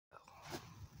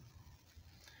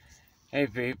Hey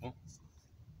people,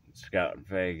 it's Scott and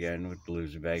Faye again with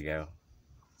the Bago.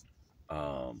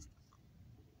 Um,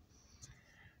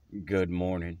 Good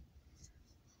morning.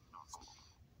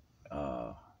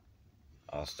 Uh,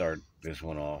 I'll start this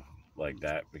one off like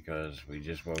that because we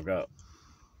just woke up.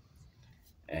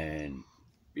 And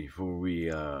before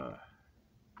we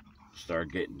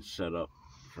start getting set up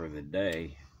for the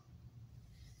day,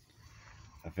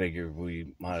 I figured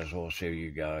we might as well show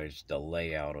you guys the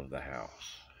layout of the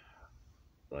house.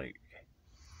 Like,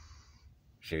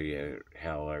 show you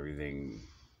how everything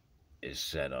is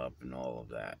set up and all of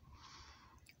that.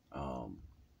 Um,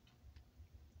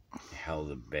 how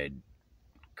the bed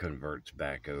converts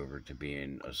back over to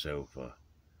being a sofa,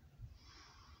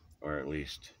 or at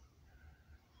least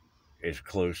as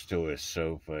close to a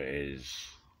sofa as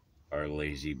our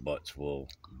lazy butts will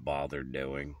bother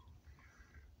doing.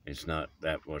 It's not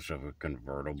that much of a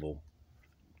convertible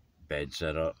bed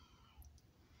setup,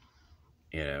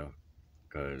 you know,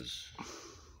 because,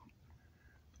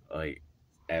 like,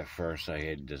 at first I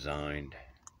had designed,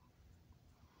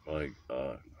 like,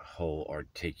 a whole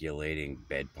articulating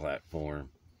bed platform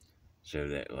so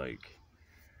that, like,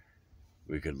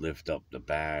 we could lift up the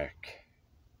back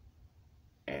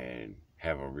and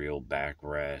have a real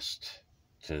backrest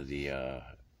to the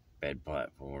bed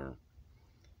platform.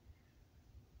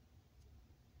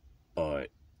 But,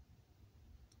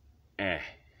 eh,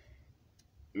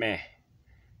 meh,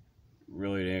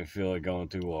 really didn't feel like going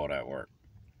through all that work,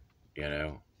 you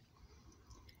know?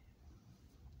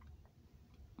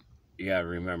 You gotta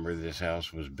remember this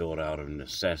house was built out of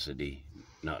necessity,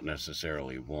 not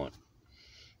necessarily want.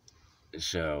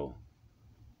 So,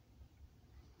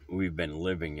 we've been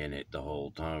living in it the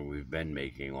whole time. We've been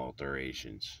making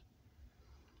alterations.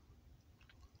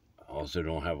 Also,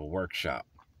 don't have a workshop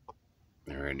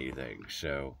or anything,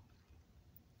 so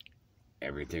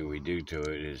everything we do to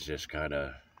it is just kind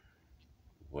of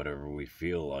whatever we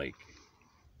feel like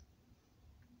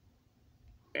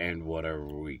and whatever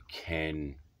we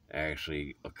can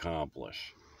actually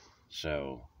accomplish.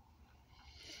 So,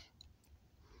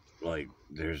 like,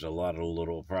 there's a lot of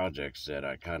little projects that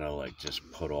I kind of like just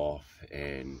put off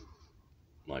and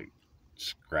like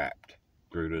scrapped,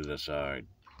 threw to the side,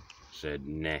 said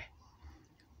nah,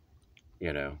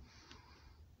 you know.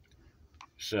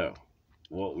 So,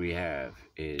 what we have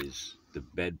is the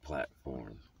bed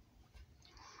platform.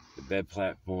 The bed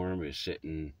platform is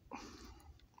sitting,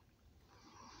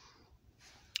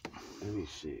 let me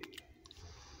see.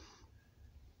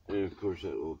 And of course,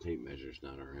 that little tape measure's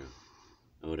not around.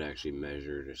 I would actually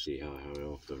measure to see how high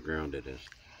off the ground it is.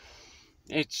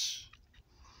 It's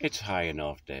it's high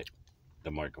enough that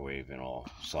the microwave and all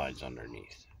slides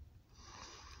underneath.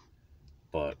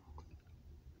 But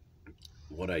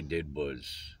what I did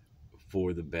was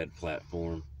for the bed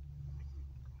platform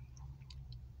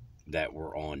that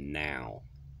we're on now,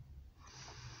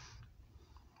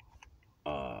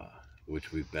 uh,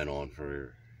 which we've been on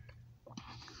for,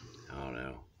 I don't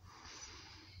know,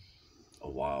 a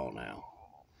while now.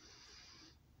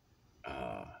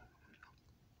 Uh,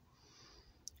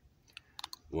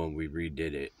 when we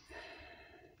redid it,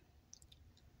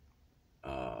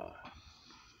 uh,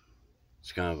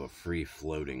 it's kind of a free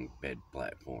floating bed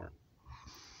platform.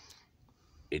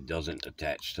 It doesn't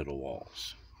attach to the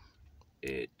walls.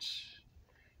 It's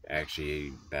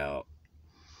actually about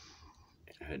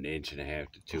an inch and a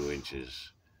half to 2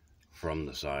 inches from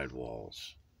the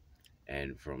sidewalls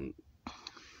and from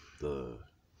the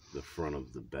the front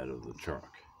of the bed of the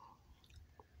truck.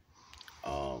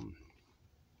 Um,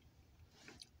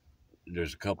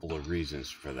 there's a couple of reasons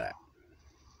for that.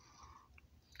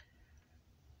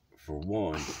 For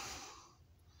one,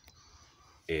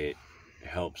 it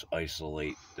helps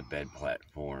isolate the bed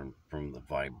platform from the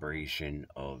vibration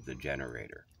of the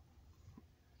generator.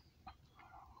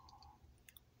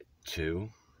 Two,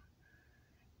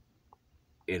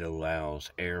 it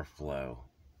allows airflow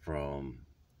from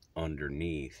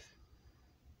underneath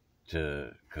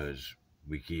to, because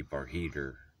we keep our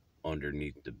heater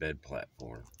underneath the bed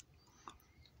platform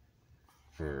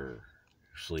for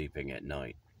sleeping at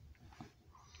night,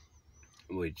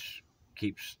 which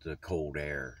keeps the cold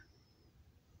air,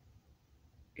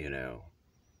 you know,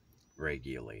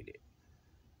 regulated.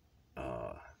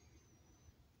 Uh,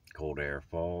 Cold air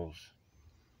falls.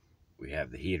 We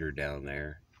have the heater down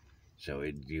there, so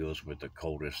it deals with the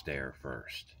coldest air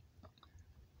first.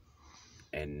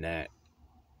 And that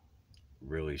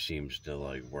really seems to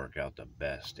like work out the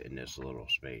best in this little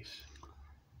space.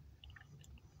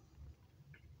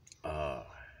 Uh,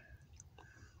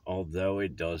 Although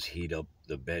it does heat up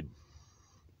the bed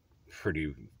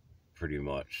pretty pretty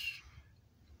much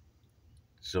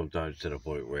sometimes to the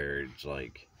point where it's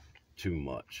like too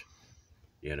much,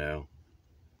 you know?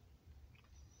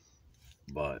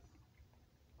 But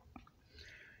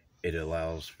it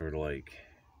allows for like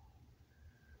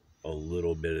a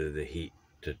little bit of the heat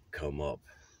to come up,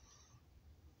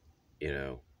 you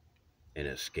know, and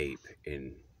escape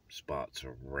in spots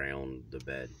around the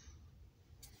bed.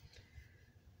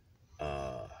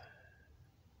 Uh,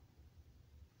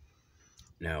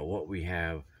 Now, what we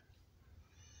have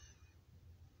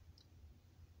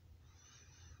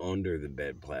under the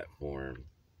bed platform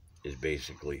is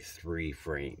basically 3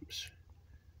 frames: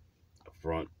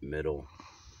 front, middle,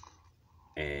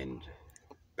 and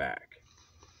back.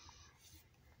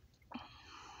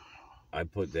 I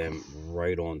put them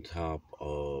right on top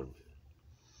of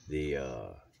the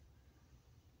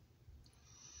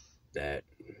that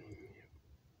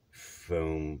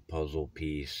foam puzzle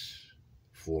piece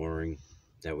flooring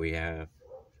that we have,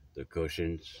 the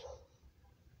cushions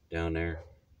down there.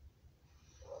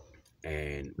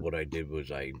 And what I did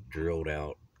was I drilled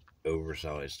out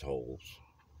oversized holes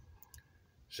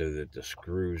so that the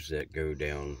screws that go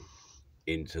down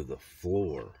into the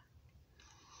floor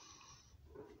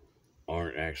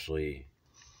aren't actually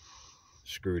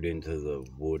screwed into the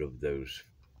wood of those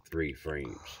 3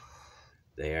 frames.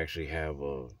 They actually have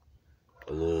a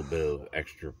little bit of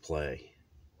extra play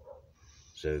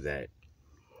so that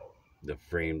the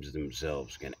frames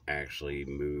themselves can actually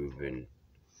move and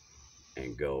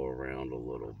go around a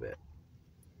little bit.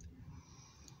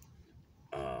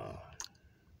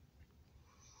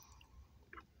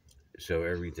 So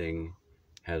everything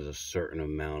has a certain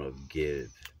amount of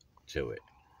give to it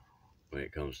when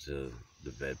it comes to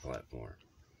the bed platform.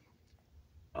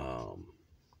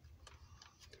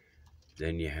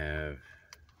 Then you have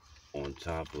on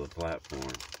top of the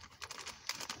platform,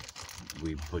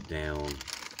 we put down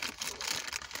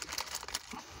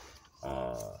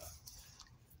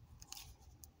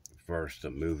first a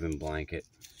moving blanket,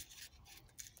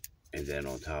 and then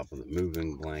on top of the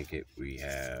moving blanket we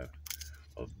have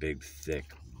a big thick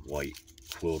white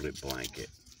quilted blanket,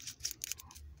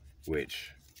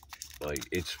 which like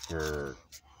it's for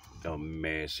a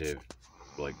massive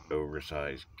like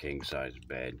oversized king size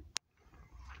bed,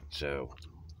 so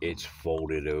it's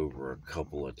folded over a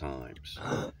couple of times,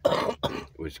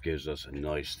 which gives us a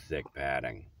nice thick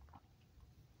padding.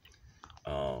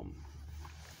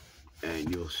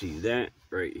 And you'll see that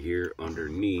right here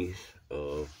underneath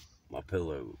of my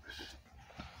pillows.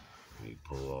 Let me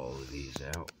pull all of these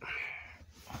out.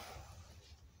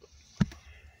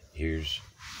 Here's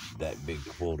that big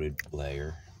folded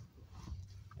layer,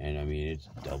 and I mean it's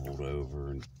doubled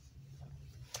over and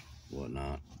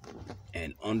whatnot.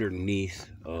 And underneath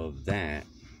of that,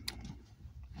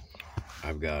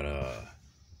 I've got a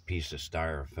piece of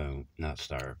styrofoam, not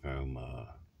styrofoam,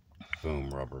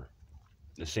 foam rubber.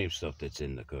 The same stuff that's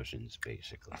in the cushions,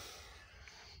 basically.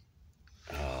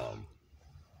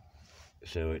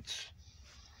 So it's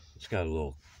got a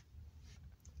little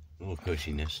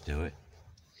cushiness to it.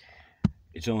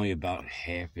 It's only about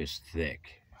half as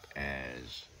thick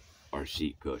as our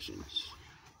seat cushions.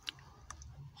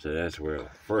 So that's where the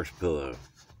first pillow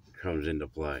comes into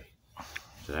play.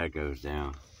 So that goes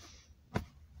down. Let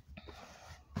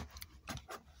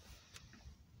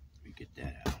me get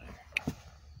that out of there.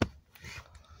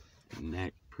 And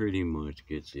that pretty much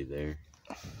gets you there.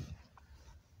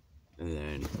 And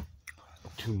then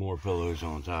 2 more pillows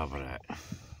on top of that.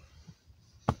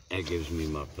 That gives me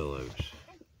my pillows.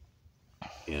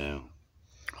 You know?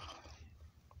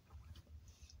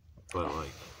 But like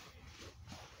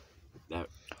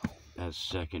that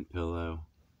second pillow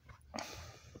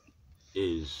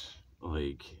is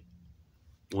like,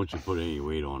 once you put any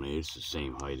weight on it, it's the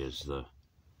same height as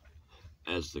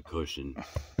the cushion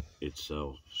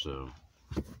itself. So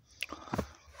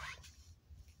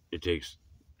it takes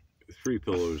 3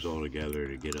 pillows all together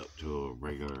to get up to a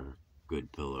regular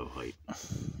good pillow height.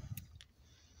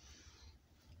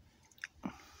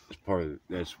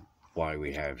 That's why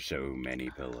we have so many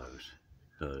pillows,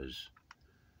 because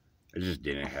I just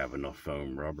didn't have enough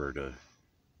foam rubber to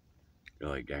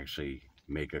like actually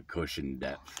make a cushion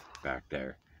depth back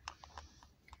there.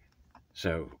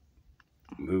 So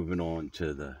moving on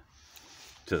to the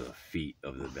feet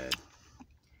of the bed.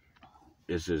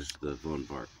 This is the fun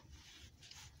part.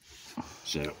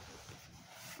 So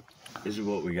this is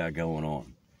what we got going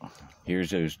on. Here's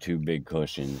those 2 big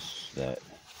cushions that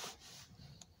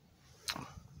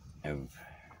have,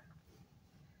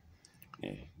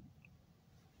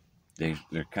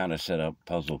 they're kind of set up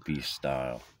puzzle piece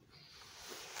style.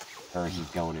 Hers is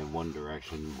going in one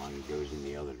direction, mine goes in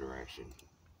the other direction.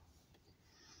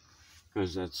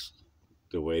 Because that's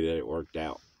the way that it worked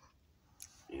out,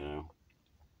 you know.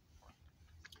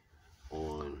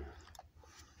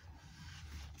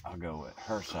 I'll go with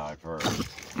her side first.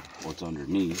 What's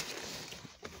underneath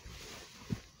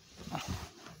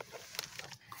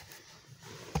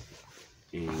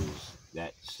is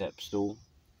that step stool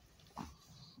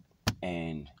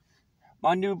and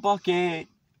my new bucket,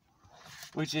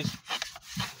 which is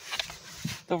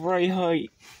the right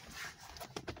height.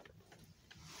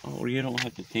 Oh, you don't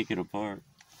have to take it apart.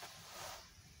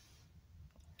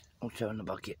 I'm showing the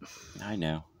bucket. I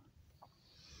know.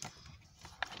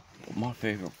 My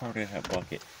favorite part of that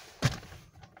bucket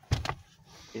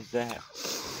is that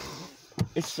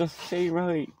it's the same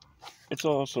height. It's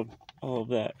awesome. I love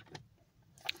that.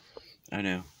 I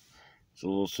know. It's a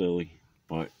little silly,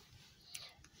 but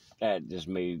that just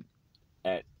made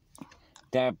that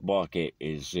bucket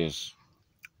is just,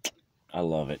 I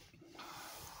love it.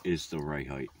 It's the right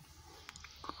height.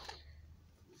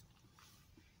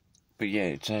 But yeah,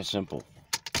 it's that simple.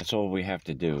 That's all we have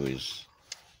to do is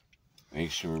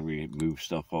make sure we move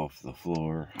stuff off the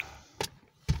floor.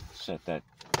 Set that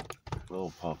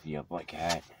little puppy up like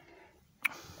that.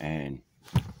 And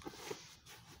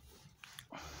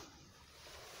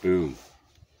boom.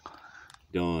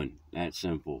 Done. That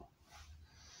simple.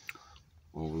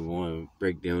 When we want to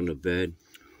break down the bed,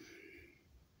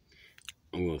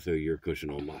 I'm going to throw your cushion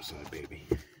on my side, baby.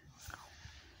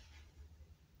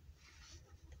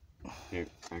 Here,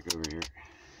 back over here.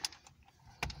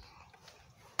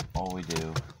 All we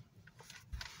do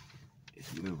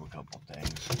is move a couple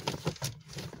things.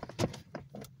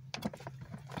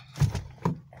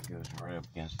 It goes right up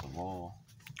against the wall.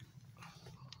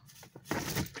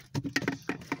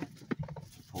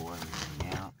 Pull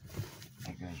everything out.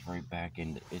 It goes right back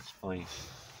into its place.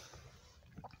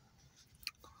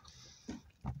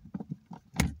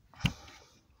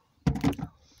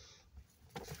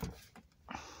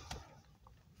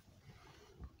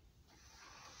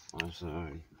 My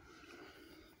side.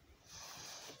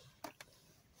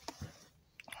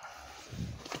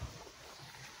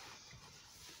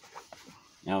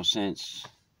 Now, since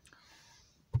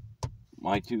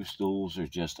my two stools are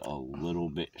just a little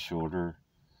bit shorter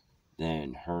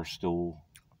than her stool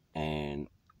and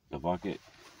the bucket,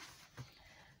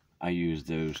 I use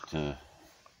these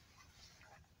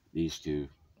two,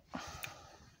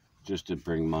 just to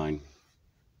bring mine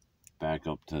back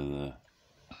up to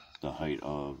the height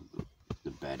of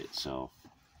the bed itself.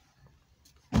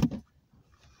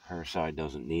 Her side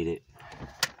doesn't need it,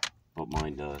 but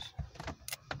mine does.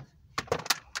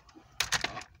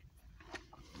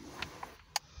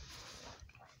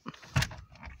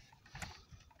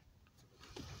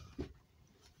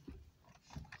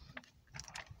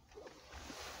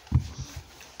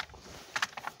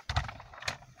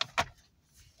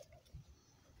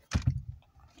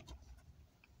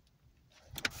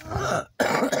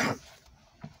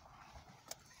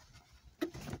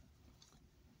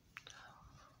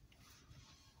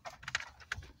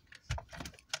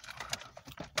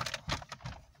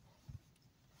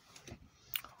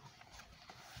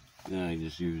 Then I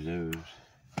just use those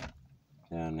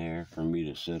down there for me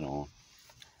to sit on.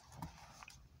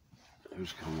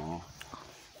 Those come off.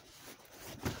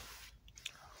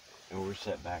 And we're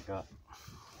set back up.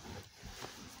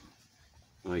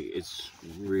 Like, it's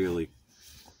really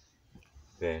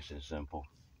fast and simple.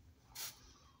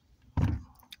 And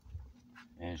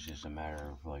it's just a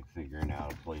matter of like figuring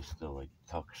out a place to like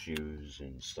tuck shoes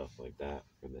and stuff like that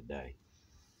for the day.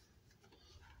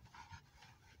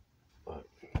 But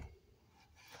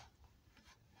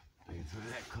I can throw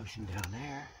that cushion down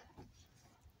there.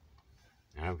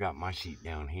 And I've got my seat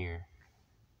down here.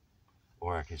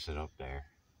 Or I can sit up there.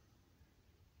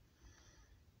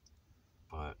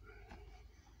 But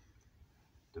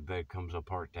the bed comes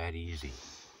apart that easy.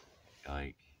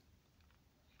 Like,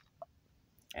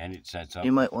 and it sets up.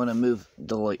 You might want to move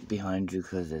the light behind you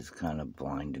because it's kind of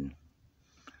blinding.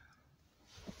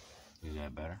 Is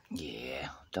that better? Yeah,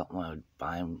 don't want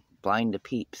to blind the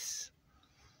peeps.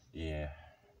 Yeah.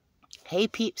 Hey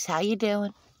peeps, how you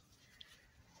doing?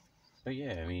 But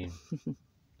yeah, I mean,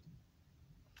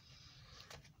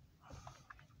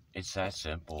 it's that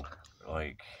simple.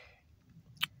 Like,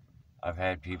 I've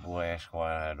had people ask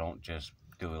why I don't just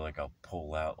do like a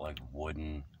pull out like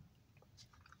wooden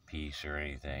piece or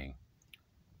anything.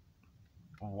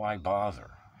 Well, why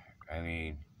bother? I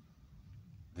mean,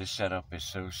 this setup is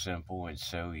so simple and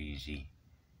so easy.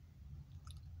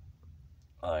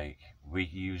 Like, we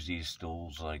can use these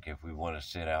stools, like if we want to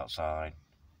sit outside,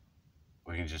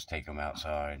 we can just take them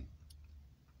outside.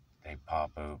 They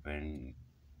pop open,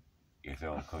 you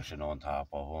throw a cushion on top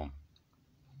of them.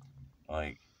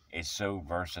 Like, it's so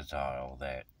versatile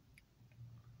that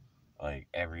like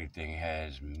everything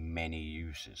has many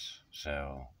uses.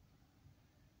 So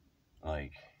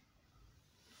like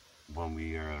when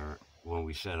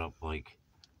we set up like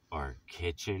our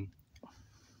kitchen,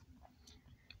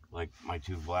 like my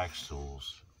two black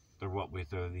stools, they're what we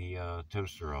throw the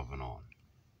toaster oven on.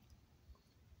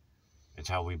 It's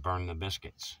how we burn the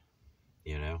biscuits,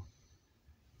 you know.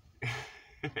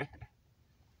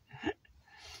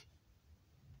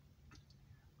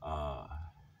 uh,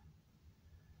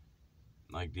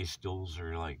 like these stools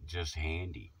are like just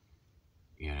handy,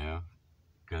 you know,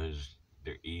 because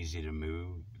they're easy to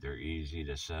move, they're easy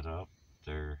to set up,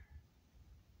 they're,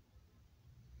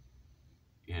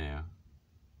 you know,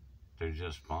 they're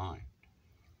just fine,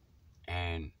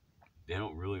 and they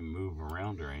don't really move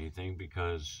around or anything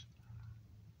because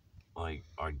like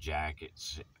our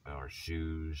jackets, our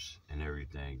shoes, and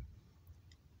everything.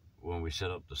 When we set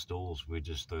up the stools, we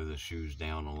just throw the shoes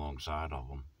down alongside of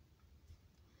them,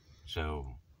 so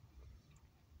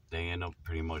they end up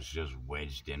pretty much just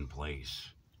wedged in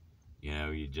place. You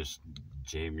know, you just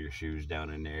jam your shoes down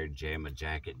in there, jam a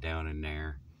jacket down in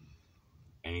there.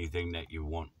 Anything that you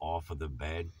want off of the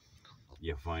bed,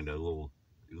 you find a little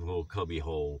cubby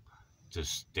hole to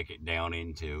stick it down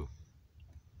into,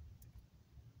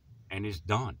 and it's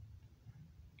done.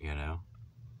 You know,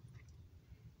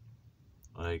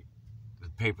 like the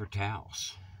paper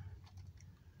towels.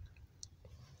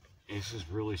 This is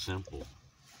really simple.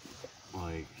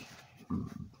 Like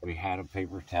we had a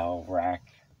paper towel rack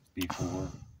before,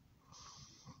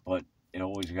 but it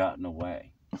always got in the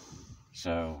way.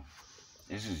 So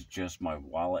this is just my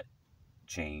wallet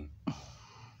chain.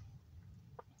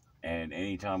 And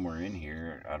anytime we're in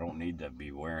here, I don't need to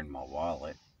be wearing my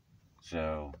wallet.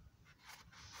 So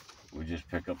we just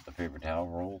pick up the paper towel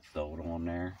roll, throw it on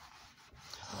there,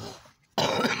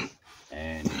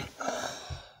 and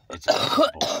it's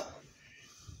simple.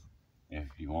 If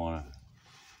you want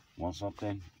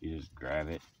something, you just grab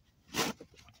it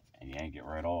and yank it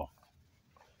right off.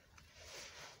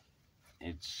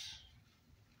 It's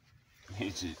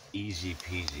easy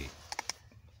peasy.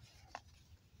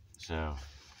 So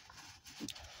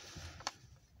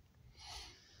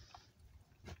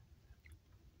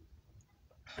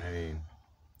I mean,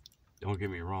 don't get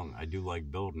me wrong, I do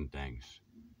like building things.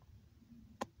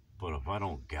 But if I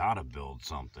don't gotta build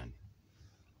something,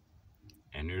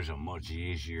 and there's a much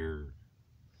lazier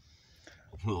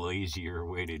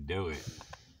way to do it,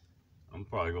 I'm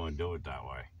probably going to do it that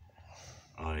way.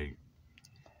 Like,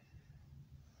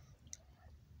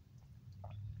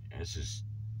 it's just,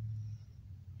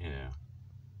 you know,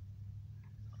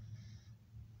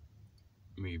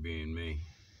 me being me.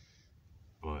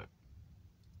 But,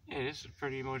 yeah, this is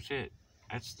pretty much it.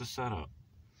 That's the setup.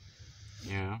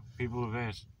 You know, people have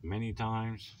asked many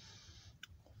times.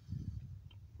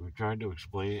 We've tried to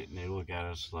explain it, and they look at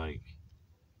us like,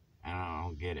 I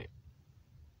don't get it.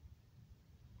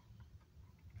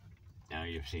 Now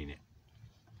you've seen it.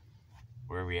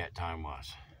 Where are we at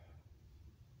time-wise?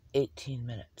 18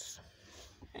 minutes.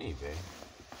 Hey, babe.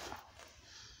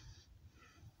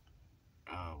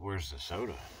 Where's the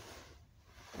soda?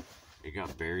 It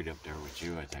got buried up there with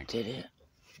you, I think. Did it?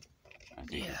 I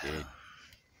think it did.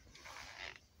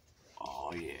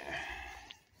 Oh, yeah.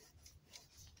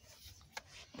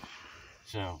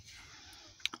 So,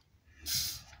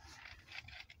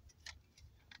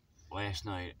 last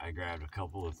night I grabbed a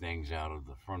couple of things out of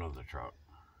the front of the truck.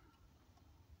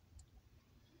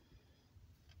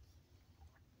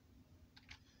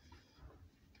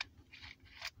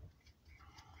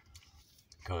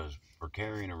 Because we're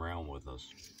carrying around with us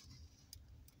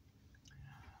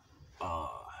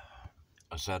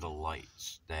a set of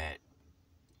lights that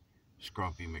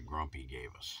Scrumpy McGrumpy gave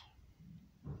us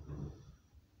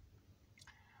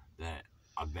that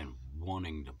I've been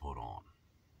wanting to put on.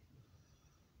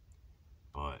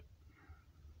 But,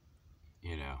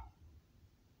 you know,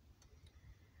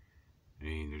 I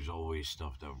mean, there's always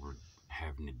stuff that we're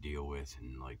having to deal with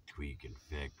and like tweak and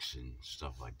fix and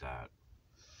stuff like that.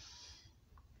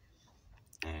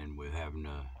 And with having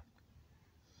to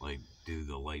like do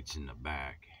the lights in the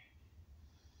back,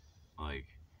 like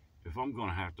if I'm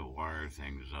gonna have to wire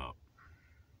things up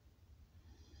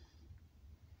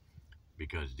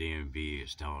because DMV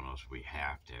is telling us we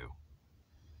have to,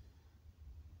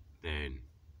 then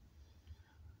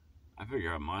I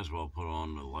figure I might as well put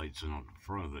on the lights on the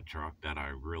front of the truck that I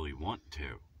really want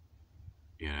to,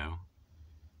 you know?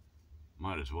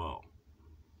 Might as well.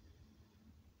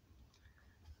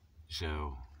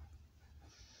 So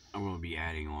I'm going to be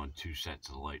adding on 2 sets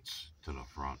of lights to the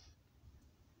front.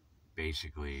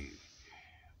 Basically,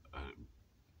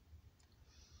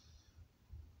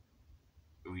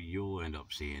 you'll end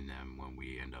up seeing them when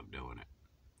we end up doing it.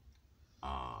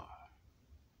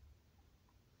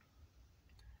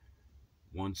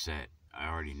 One set, I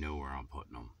already know where I'm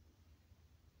putting them,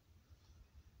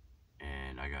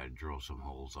 and I gotta drill some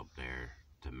holes up there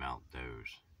to mount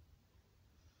those.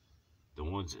 The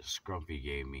ones that Scrumpy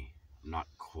gave me, I'm not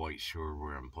quite sure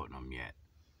where I'm putting them yet.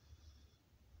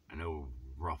 I know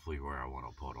roughly where I want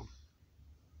to put them.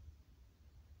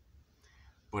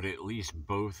 But at least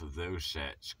both of those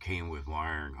sets came with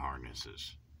wiring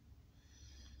harnesses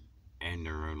and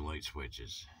their own light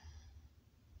switches.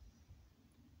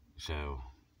 So,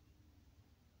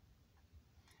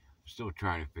 still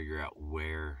trying to figure out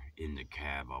where in the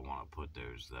cab I want to put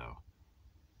those though.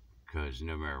 Because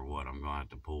no matter what, I'm going to have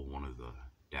to pull one of the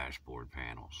dashboard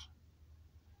panels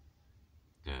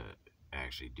to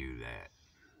actually do that.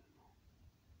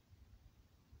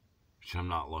 Which I'm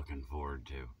not looking forward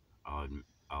to.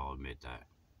 I'll admit that.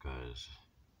 Because,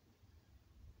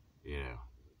 you know,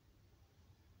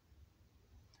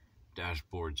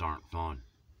 dashboards aren't fun.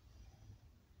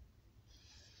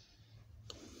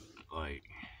 Like,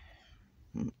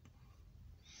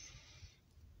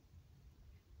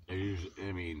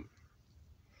 I mean,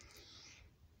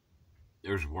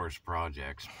 there's worse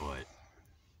projects, but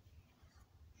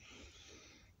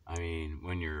I mean,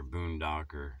 when you're a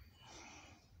boondocker,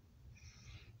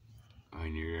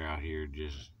 when you're out here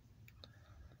just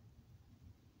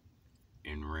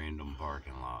in random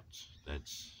parking lots,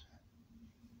 it's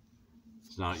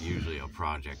not usually a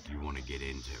project you want to get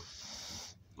into.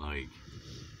 Like,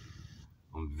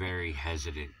 I'm very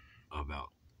hesitant about,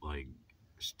 like,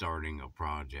 starting a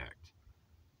project.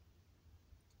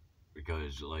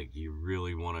 Because, like, you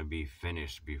really want to be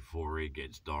finished before it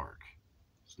gets dark.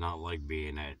 It's not like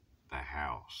being at the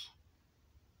house.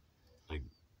 Like,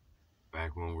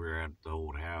 back when we were at the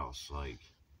old house, like,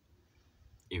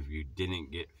 if you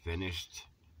didn't get finished,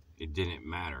 it didn't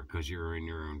matter because you were in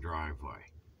your own driveway.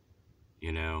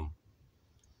 You know?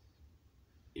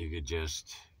 You could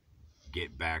just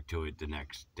get back to it the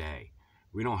next day.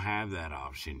 We don't have that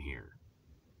option here.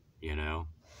 You know?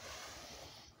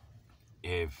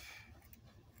 If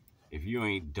you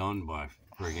ain't done by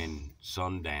friggin'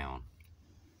 sundown,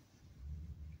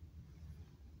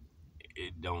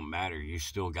 it don't matter. You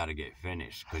still got to get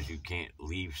finished because you can't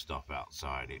leave stuff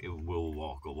outside. It will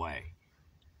walk away.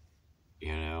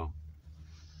 You know?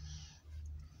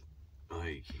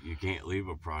 Like, you can't leave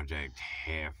a project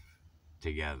half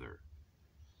together.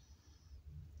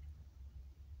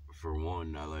 For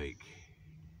one,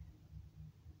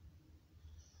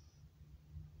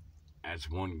 that's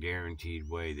one guaranteed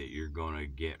way that you're gonna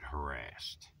get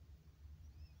harassed.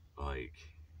 Like,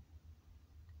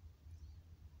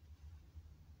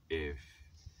 if,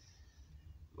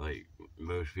 like,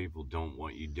 most people don't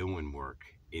want you doing work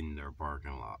in their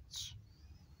parking lots.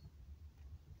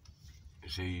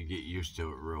 So you get used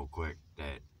to it real quick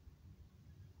that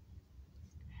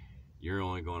you're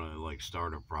only gonna, like,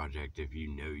 start a project if you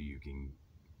know you can,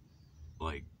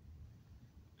 like,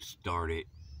 start it,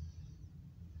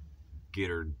 get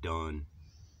her done,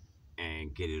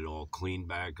 and get it all cleaned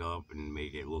back up and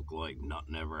make it look like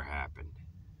nothing ever happened.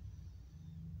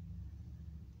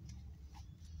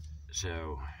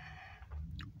 So,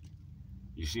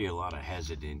 you see a lot of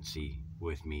hesitancy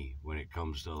with me when it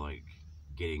comes to, like,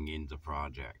 getting into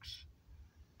projects.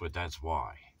 But that's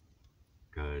why.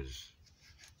 Because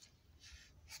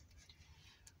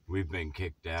we've been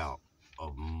kicked out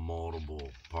of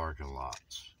multiple parking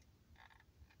lots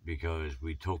because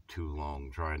we took too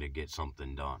long trying to get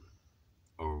something done.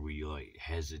 Or we, like,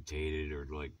 hesitated or,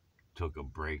 like, took a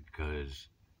break because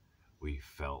we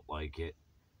felt like it.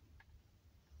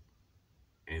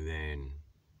 And then,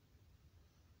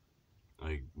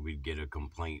 like, we'd get a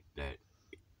complaint that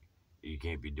you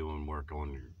can't be doing work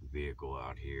on your vehicle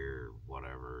out here, or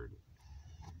whatever.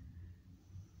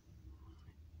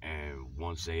 And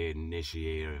once they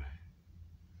initiate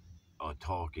a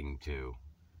talking to,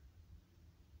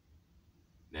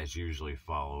 that's usually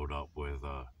followed up with,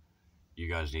 you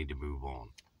guys need to move on.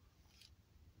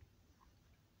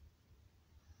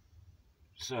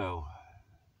 So,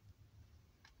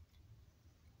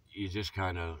 you just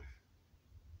kind of,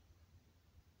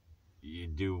 you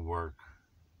do work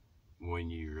when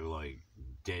you're, like,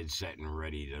 dead set and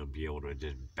ready to be able to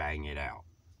just bang it out.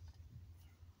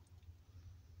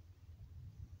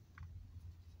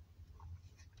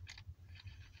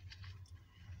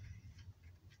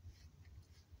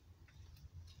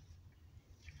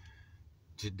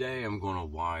 Today I'm going to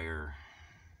wire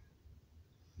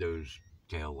those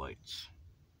tail lights.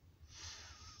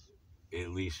 At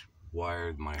least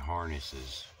wire my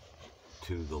harnesses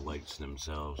to the lights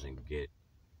themselves and get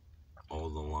all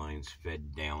the lines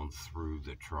fed down through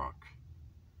the truck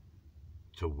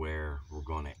to where we're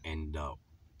going to end up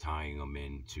tying them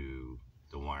into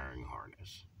the wiring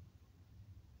harness.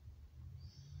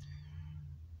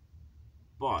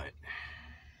 But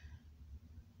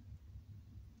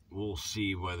we'll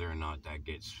see whether or not that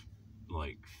gets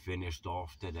like finished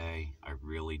off today. I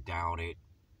really doubt it.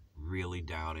 Really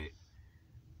doubt it.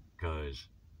 Because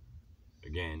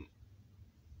again,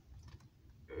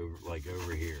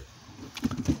 over here,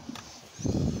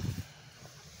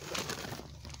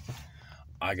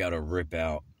 I gotta rip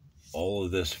out all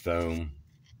of this foam.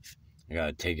 I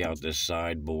gotta take out this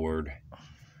sideboard.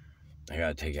 I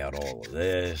gotta take out all of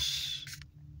this.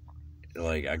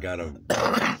 Like, I gotta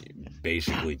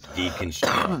basically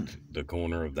deconstruct the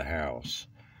corner of the house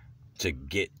to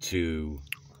get to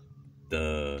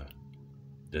the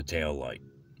tail light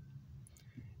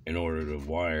in order to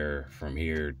wire from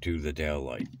here to the tail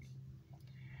light.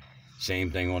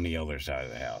 Same thing on the other side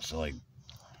of the house. Like,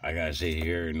 I gotta sit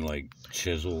here and like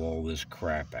chisel all this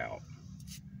crap out,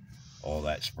 all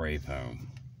that spray foam.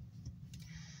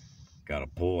 Gotta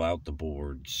pull out the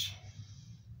boards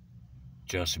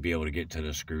just to be able to get to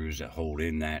the screws that hold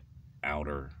in that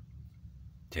outer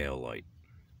tail light.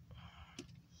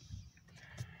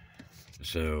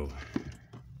 So,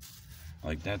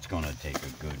 like, that's gonna take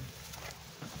a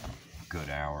good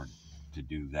hour to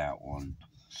do that one.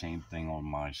 Same thing on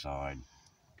my side.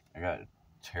 I gotta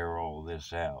tear all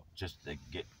this out just to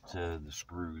get to the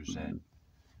screws that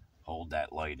hold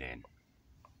that light in.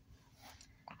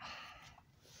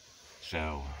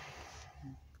 So,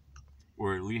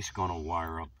 we're at least gonna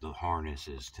wire up the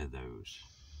harnesses to those.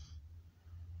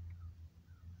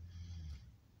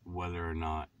 Whether or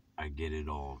not I get it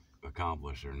all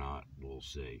accomplished or not, we'll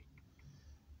see.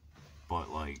 But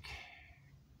like,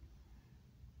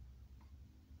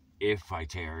 if I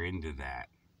tear into that,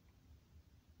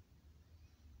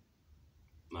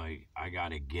 like, I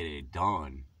gotta get it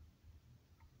done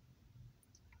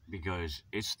because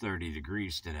it's 30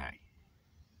 degrees today.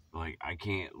 Like, I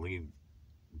can't leave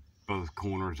both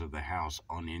corners of the house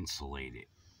uninsulated.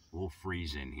 We'll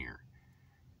freeze in here.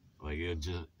 Like,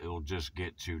 it'll just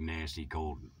get too nasty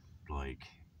cold. Like,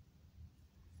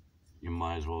 you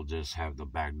might as well just have the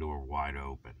back door wide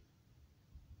open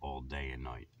all day and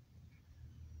night.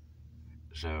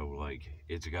 So, like,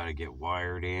 it's got to get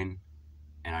wired in,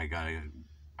 and I've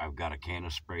got a can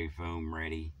of spray foam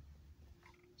ready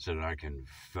so that I can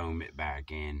foam it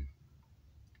back in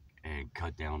and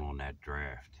cut down on that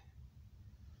draft.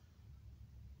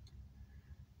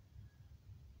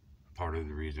 Part of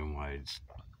the reason why it's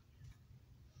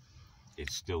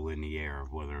still in the air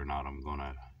of whether or not I'm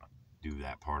gonna do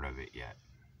that part of it yet.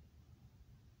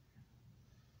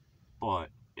 But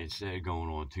instead of going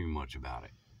on too much about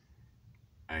it,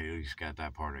 I at least got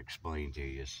that part explained to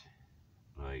you.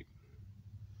 Like,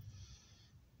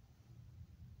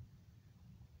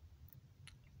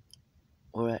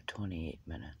 we're at 28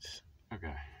 minutes.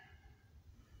 Okay.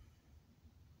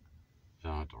 So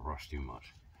I don't have to rush too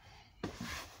much.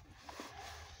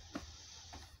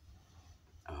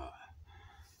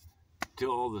 To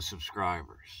all the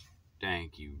subscribers,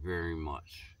 thank you very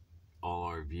much. All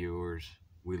our viewers,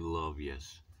 we love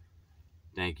yous.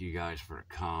 Thank you guys for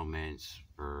the comments,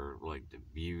 for like the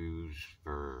views,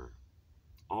 for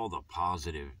all the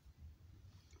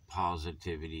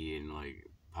positivity and like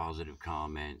positive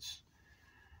comments.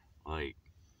 Like,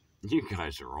 you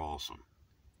guys are awesome.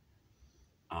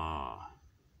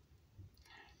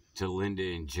 To Linda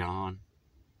and John,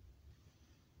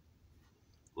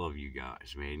 love you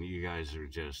guys, man. You guys are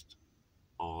just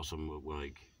awesome.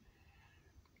 Like,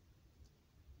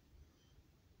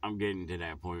 I'm getting to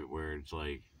that point where it's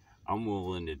like, I'm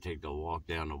willing to take the walk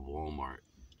down to Walmart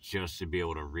just to be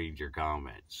able to read your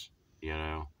comments, you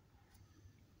know?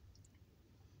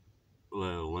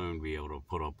 Let alone be able to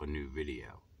put up a new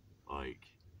video. Like,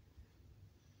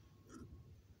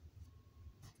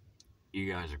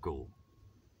 you guys are cool.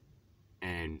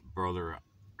 And brother,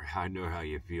 I know how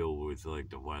you feel with like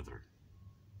the weather.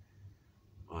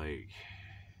 Like,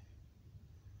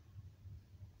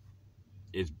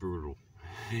 it's brutal.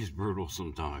 It's brutal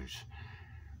sometimes.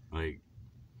 Like,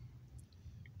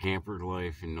 camper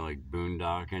life and like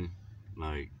boondocking,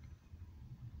 like,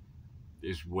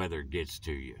 this weather gets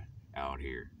to you out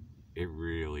here. It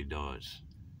really does.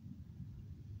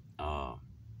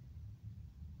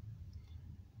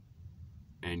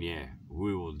 And yeah,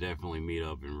 we will definitely meet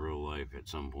up in real life at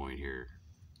some point here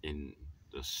in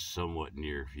the somewhat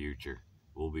near future.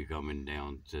 We'll be coming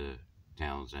down to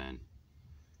Townsend.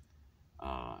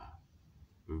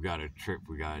 We've got a trip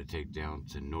we got to take down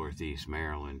to Northeast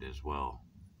Maryland as well.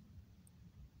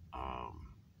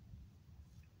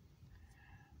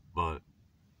 But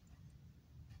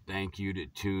thank you to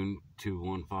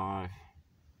Tune215,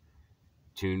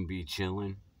 Tune Be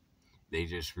Chillin'. They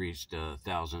just reached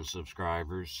 1,000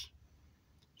 subscribers,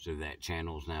 so that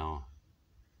channel's now,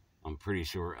 I'm pretty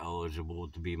sure, eligible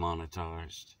to be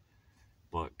monetized.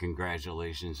 But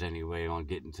congratulations anyway on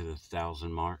getting to the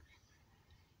 1,000 mark.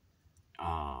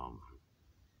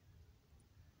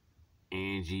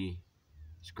 Angie,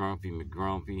 Scrumpy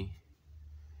McGrumpy,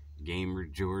 Gamer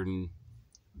Jordan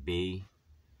B.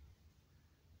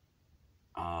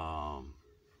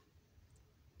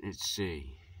 Let's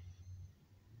see.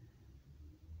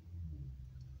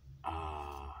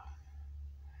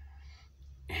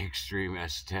 Extreme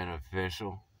S10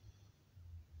 Official.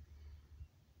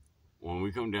 When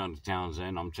we come down to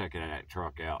Townsend, I'm checking that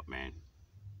truck out, man.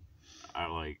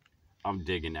 I'm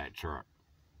digging that truck.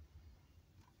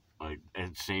 Like,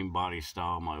 that same body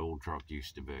style my old truck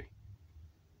used to be.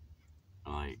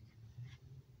 Like,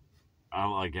 I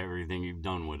like everything you've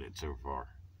done with it so far.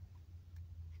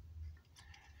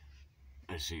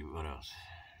 Let's see, what else?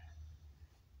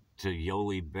 To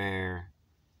Yoli Bear,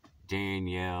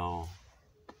 Danielle,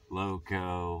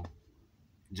 Loco,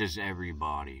 just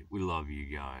everybody. We love you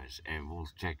guys, and we'll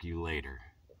check you later.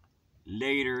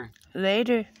 Later.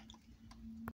 Later.